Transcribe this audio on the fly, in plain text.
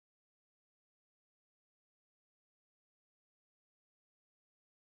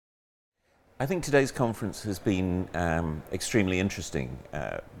I think today's conference has been extremely interesting,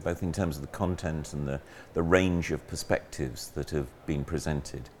 both in terms of the content and the range of perspectives that have been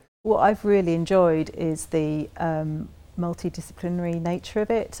presented. What I've really enjoyed is the multidisciplinary nature of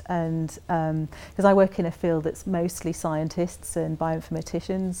it, and because I work in a field that's mostly scientists and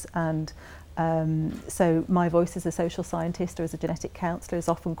bioinformaticians, and so my voice as a social scientist or as a genetic counsellor is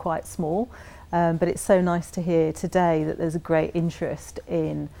often quite small, but it's so nice to hear today that there's a great interest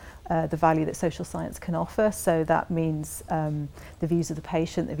in the value that social science can offer. So that means the views of the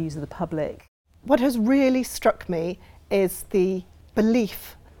patient, the views of the public. What has really struck me is the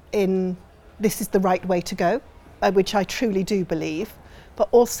belief in this is the right way to go, which I truly do believe, but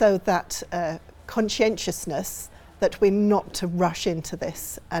also that conscientiousness that we're not to rush into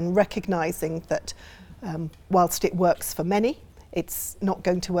this, and recognising that whilst it works for many, it's not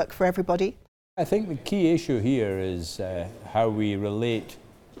going to work for everybody. I think the key issue here is how we relate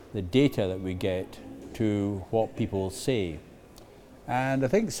the data that we get to what people say. And I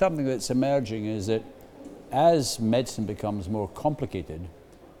think something that's emerging is that as medicine becomes more complicated,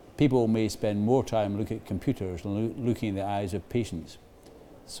 people may spend more time looking at computers and looking in the eyes of patients.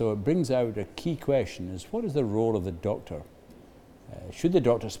 So it brings out a key question is, what is the role of the doctor? Should the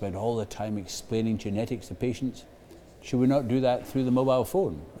doctor spend all the time explaining genetics to patients? Should we not do that through the mobile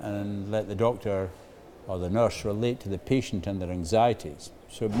phone and let the doctor or the nurse relate to the patient and their anxieties?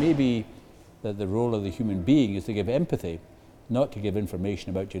 So it may be that the role of the human being is to give empathy, not to give information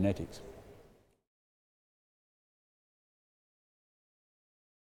about genetics.